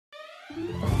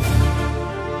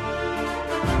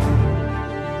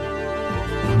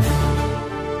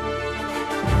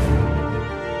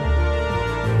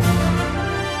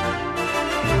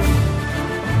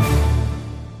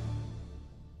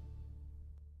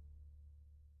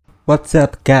What's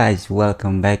up guys,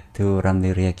 welcome back to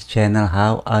Ramley React channel.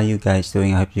 How are you guys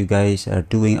doing? I hope you guys are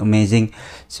doing amazing.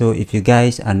 So if you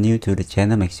guys are new to the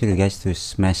channel, make sure you guys to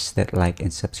smash that like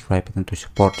and subscribe button to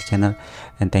support the channel,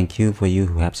 and thank you for you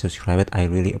who have subscribed. I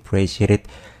really appreciate it.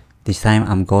 This time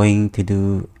I'm going to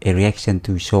do a reaction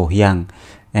to So Hyang,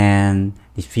 and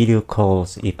this video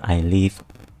calls If I Leave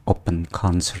Open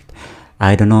Concert.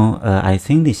 I don't know, I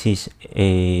think this is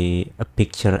a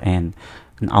picture and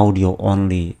an audio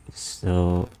only,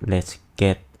 so let's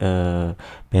get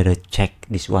better check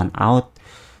this one out.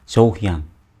 So Hyang,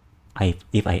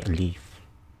 if I leave.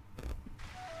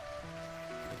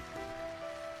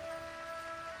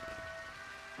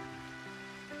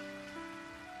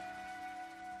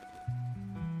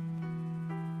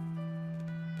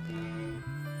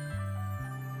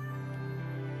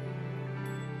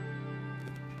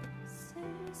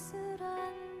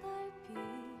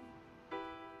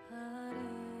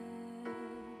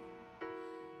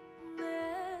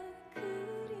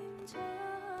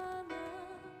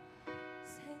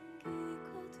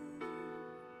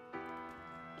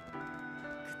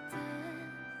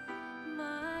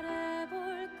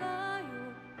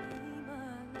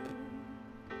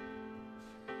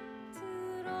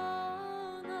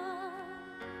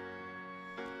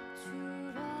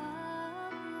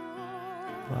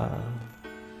 Wow.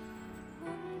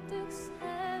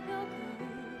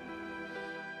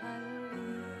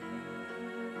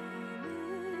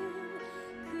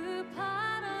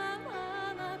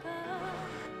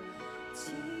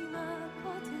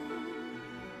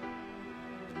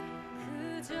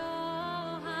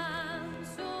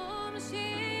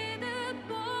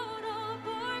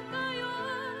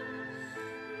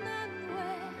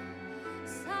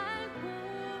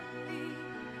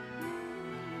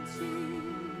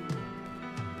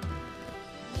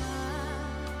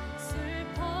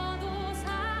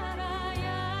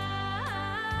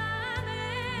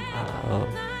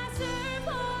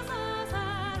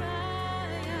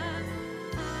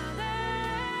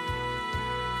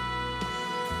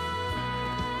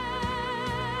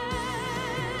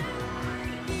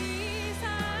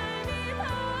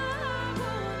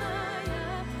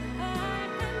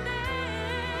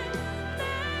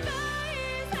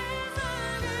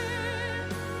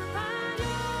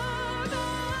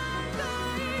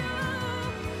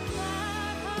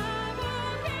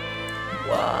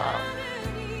 Wow.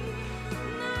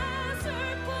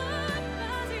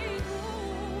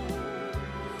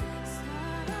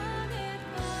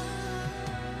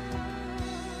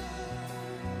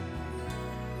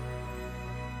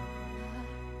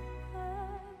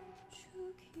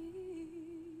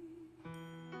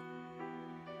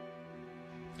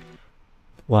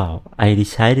 Wow, I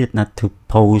decided not to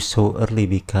pause so early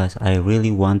because I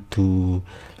really want to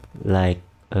like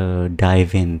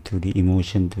dive into the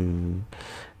emotion to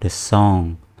the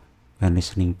song when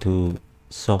listening to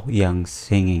Sohyang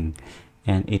singing,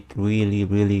 and it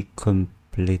really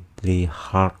completely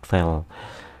heartfelt.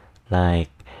 Like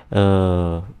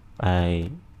there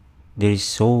is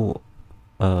so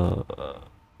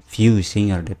few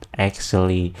singer that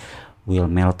actually will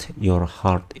melt your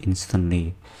heart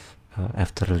instantly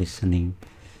after listening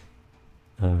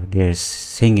their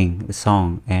singing the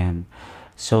song. And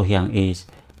Sohyang is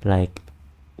like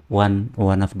one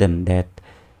of them that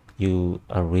you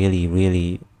are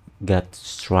really got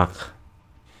struck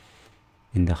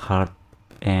in the heart,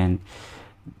 and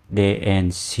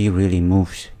she really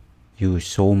moves you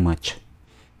so much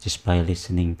just by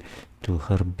listening to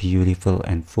her beautiful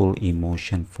and full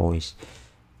emotion voice.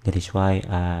 That is why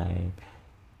I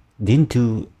didn't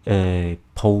do a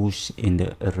pause in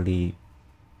the early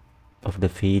of the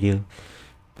video.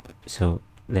 So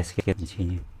let's get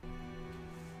continue.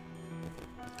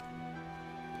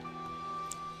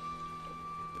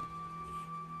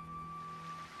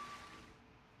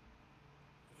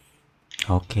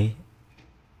 Okay,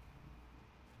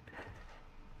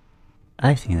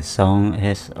 I think the song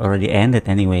has already ended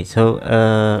anyway. So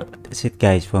that's it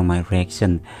guys for my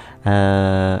reaction.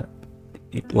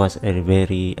 It was a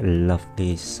very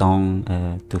lovely song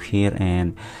to hear,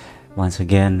 and once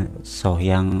again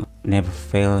Sohyang never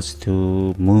fails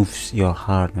to move your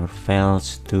heart, never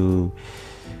fails to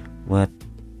what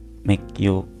make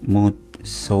your mood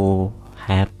so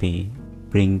happy,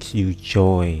 brings you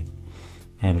joy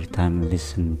every time you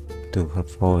listen to her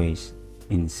voice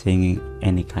in singing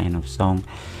any kind of song.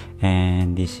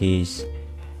 And this is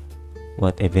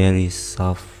what a very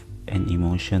soft and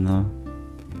emotional.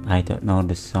 I don't know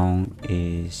the song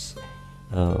is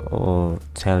or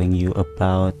telling you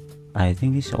about. I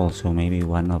think it's also maybe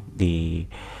one of the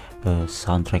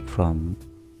soundtrack from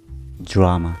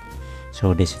drama.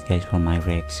 So this is guys for my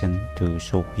reaction to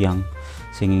So Hyang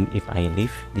singing If I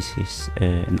Live. This is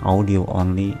an audio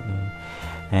only,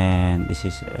 and this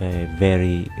is a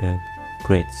very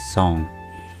great song.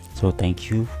 So thank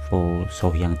you for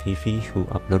Sohyang TV who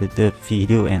uploaded the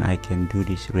video and I can do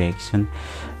this reaction.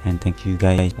 And thank you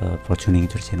guys for tuning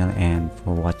to the channel and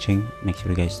for watching. Make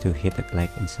sure you guys to hit that like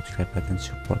and subscribe button,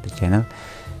 support the channel,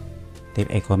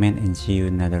 leave a comment, and see you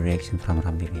in another reaction from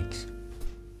Ramley Reacts.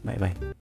 Bye bye.